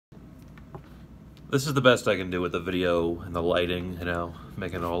This is the best I can do with the video and the lighting,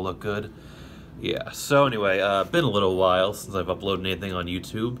 making it all look good. Yeah, so anyway, been a little while since I've uploaded anything on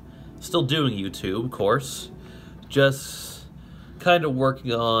YouTube. Still doing YouTube, of course. Just kind of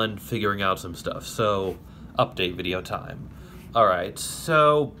working on figuring out some stuff. So, update video time. Alright,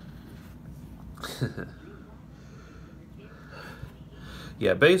 so...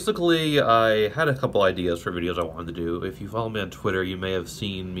 yeah, basically, I had a couple ideas for videos I wanted to do. If you follow me on Twitter, you may have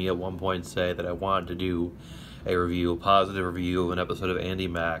seen me at one point say that I wanted to do a positive review of an episode of Andi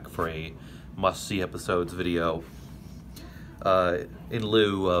Mack for a must-see episodes video, in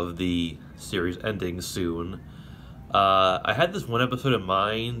lieu of the series ending soon. I had this one episode in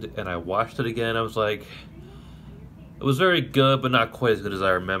mind, and I watched it again. I was like, it was very good, but not quite as good as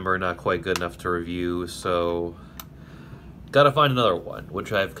I remember, not quite good enough to review, so... gotta find another one,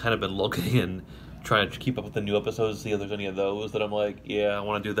 which I've kind of been looking and trying to keep up with the new episodes, see if there's any of those that I'm like, yeah, I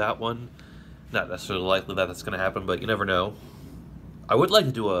want to do that one. Not necessarily likely that that's going to happen, but you never know. I would like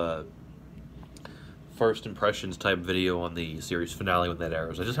to do a first impressions type video on the series finale when that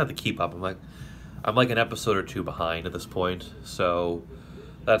airs. I just have to keep up. I'm like an episode or two behind at this point, so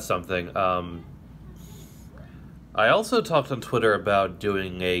that's something. I also talked on Twitter about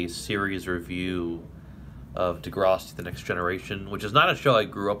doing a series review of Degrassi: The Next Generation, which is not a show I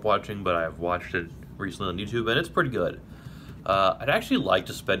grew up watching, but I've watched it recently on YouTube, and it's pretty good. I'd actually like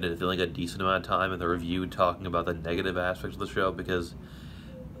to spend it feeling a decent amount of time in the review talking about the negative aspects of the show, because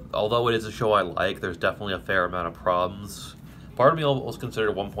although it is a show I like, there's definitely a fair amount of problems. Part of me almost considered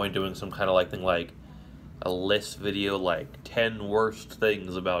at one point doing some kind of thing like a list video, like 10 worst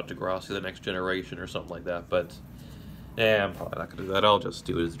things about Degrassi: The Next Generation or something like that, but yeah, I'm probably not going to do that. I'll just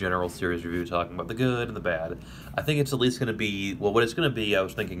do it as a general series review talking about the good and the bad. I think it's at least going to be, well, what it's going to be, I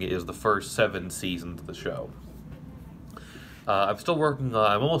was thinking, is the first 7 seasons of the show. I'm still working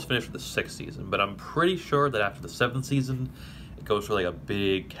on, I'm almost finished with the 6th season, but I'm pretty sure that after the 7th season, it goes through a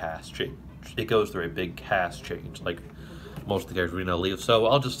big cast change. It goes through a big cast change, like most of the characters we know leave, so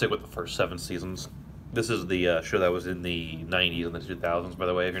I'll just stick with the first 7 seasons. This is the show that was in the 90s and the 2000s, by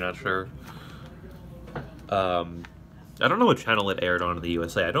the way, if you're not sure. I don't know what channel it aired on in the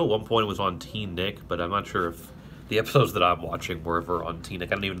USA. I know at one point it was on Teen Nick, but I'm not sure if the episodes that I'm watching were ever on Teen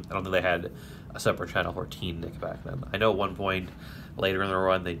Nick. I don't think they had a separate channel for Teen Nick back then. I know at one point later in the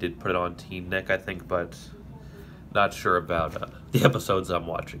run they did put it on Teen Nick, I think, but not sure about the episodes I'm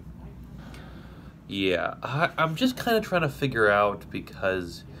watching. Yeah, I'm just kind of trying to figure out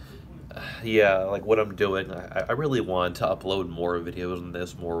because, what I'm doing. I really want to upload more videos than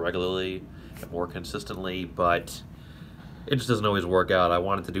this more regularly and more consistently, but it just doesn't always work out. I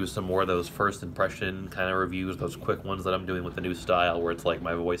wanted to do some more of those first impression kind of reviews, those quick ones that I'm doing with the new style, where it's like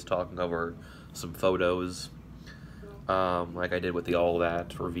my voice talking over some photos, like I did with the All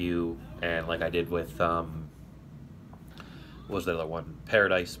That review, and like I did with, what was the other one?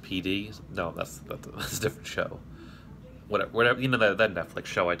 Paradise PD? No, that's a different show. Whatever, that Netflix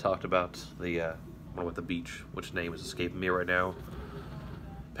show I talked about, the one with the beach, which name is escaping me right now.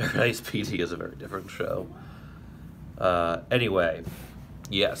 Paradise PD is a very different show. Anyway,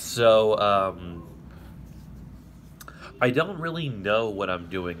 yeah, so, I don't really know what I'm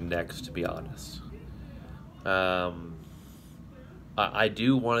doing next, to be honest. I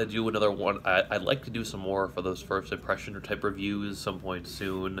do want to do another one. I'd like to do some more for those first impression type reviews some point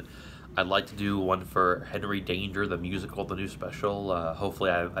soon. I'd like to do one for Henry Danger, the musical, the new special. Hopefully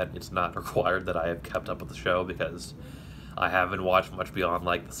it's not required that I have kept up with the show, because I haven't watched much beyond,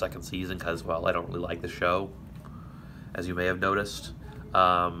 the 2nd season, because, well, I don't really like the show, as you may have noticed.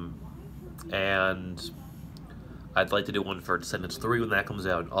 And I'd like to do one for Descendants 3 when that comes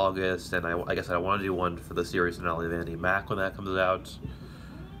out in August, and I guess I want to do one for the series finale of Andi Mack when that comes out.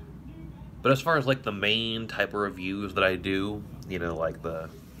 But as far as, the main type of reviews that I do, the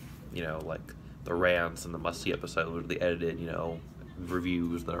rants and the must-see episodes, the edited,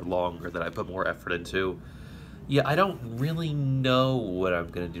 reviews that are longer, that I put more effort into, yeah, I don't really know what I'm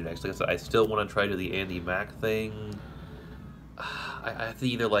going to do next. Like I said, I still want to try to do the Andi Mack thing. I have to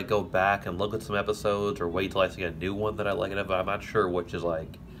either, go back and look at some episodes or wait till I see a new one that I like enough, but I'm not sure which is,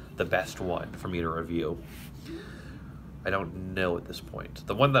 the best one for me to review. I don't know at this point.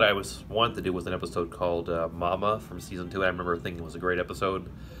 The one that I wanted to do was an episode called Mama from Season 2, and I remember thinking it was a great episode.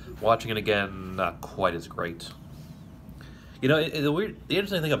 Watching it again, not quite as great. The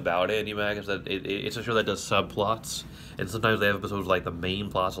interesting thing about Andi Mack is that it's a show that does subplots, and sometimes they have episodes the main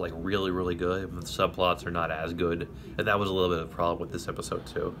plots are really, really good, and the subplots are not as good, and that was a little bit of a problem with this episode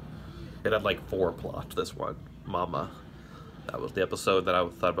too. It had 4 plots, this one, Mama. That was the episode that I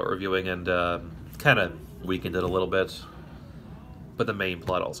thought about reviewing, and kind of weakened it a little bit, but the main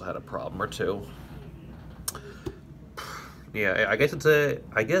plot also had a problem or two. Yeah, I guess it's a.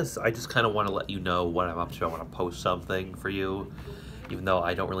 I guess I just kind of want to let you know what I'm up to. I want to post something for you, even though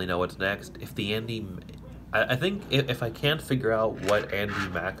I don't really know what's next. If the Andy, I think if I can't figure out what Andy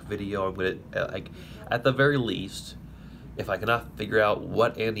Mack video I'm gonna like, at the very least, if I cannot figure out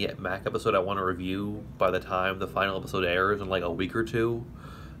what Andy Mack episode I want to review by the time the final episode airs in like a week or two,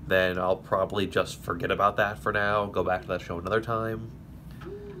 then I'll probably just forget about that for now. Go back to that show another time,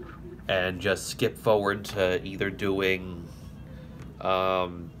 and just skip forward to either doing.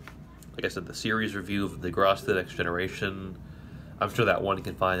 Like I said, the series review of the Gross to the Next Generation. I'm sure that one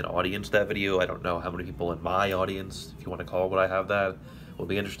can find an audience to that video. I don't know how many people in my audience, if you want to call it what I have that, will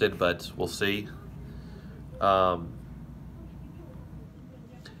be interested, but we'll see. Another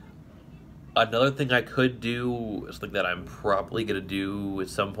thing I could do, something that I'm probably going to do at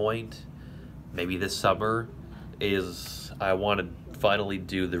some point, maybe this summer, is I want to finally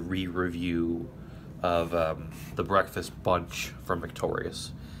do the re-review of the Breakfast Bunch from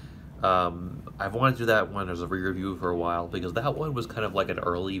Victorious. I've wanted to do that one as a re-review for a while because that one was kind of like an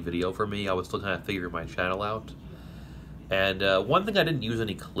early video for me. I was still kind of figuring my channel out. And one thing, I didn't use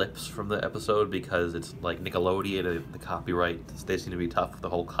any clips from the episode because it's like Nickelodeon and the copyright, they seem to be tough with the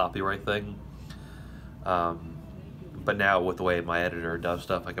whole copyright thing. But now with the way my editor does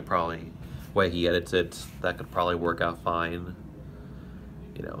stuff, I could probably, the way he edits it, that could probably work out fine.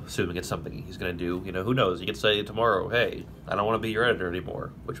 You know, assuming it's something he's going to do. You know, who knows? He could say tomorrow, hey, I don't want to be your editor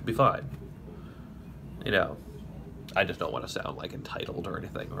anymore, which would be fine. You know, I just don't want to sound like entitled or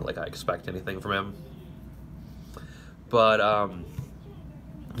anything, or like I expect anything from him. But,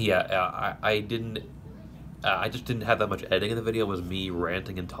 yeah, I just didn't have that much editing in the video. It was me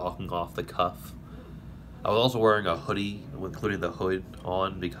ranting and talking off the cuff. I was also wearing a hoodie, including the hood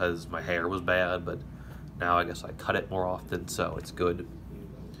on, because my hair was bad, but now I guess I cut it more often, so it's good.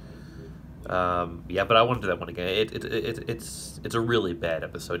 Yeah, but I want to do that one again. It's a really bad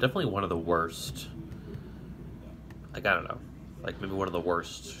episode. Definitely one of the worst. Like, I don't know. Like, maybe one of the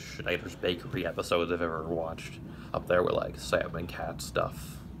worst Schneider's Bakery episodes I've ever watched. Up there with, like, Sam and Cat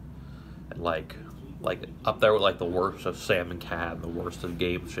stuff. And, like up there with, like, the worst of Sam and Cat and the worst of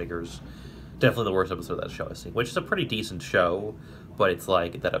Game Shakers. Definitely the worst episode of that show I've seen. Which is a pretty decent show, but it's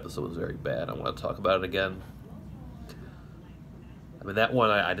like, that episode was very bad. I want to talk about it again. I mean, that one,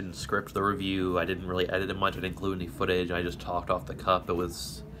 I didn't script the review. I didn't really edit it much. I didn't include any footage. I just talked off the cuff. It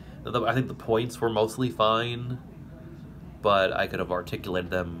was... I think the points were mostly fine, but I could have articulated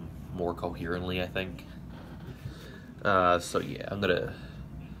them more coherently, I think. So, yeah, I'm going to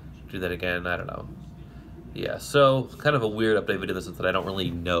do that again. I don't know. Yeah, so, kind of a weird update video in the sense that I don't really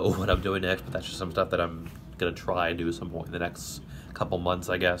know what I'm doing next, but that's just some stuff that I'm going to try and do at some point in the next couple months,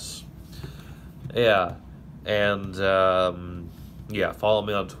 I guess. Yeah, and... yeah, follow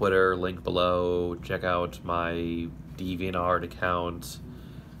me on Twitter, link below. Check out my DeviantArt account.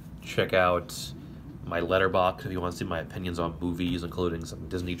 Check out my Letterboxd if you want to see my opinions on movies, including some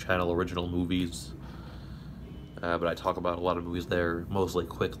Disney Channel original movies. But I talk about a lot of movies there, mostly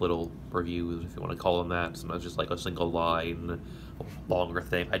quick little reviews, if you want to call them that. Sometimes just like a single line, longer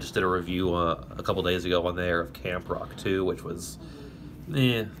thing. I just did a review a couple days ago on there of Camp Rock 2, which was,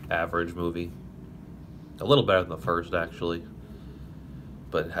 average movie. A little better than the first, actually.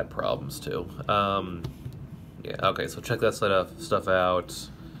 But it had problems too. Yeah, okay, so check that stuff out.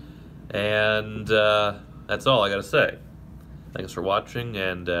 And that's all I gotta say. Thanks for watching,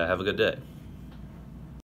 and have a good day.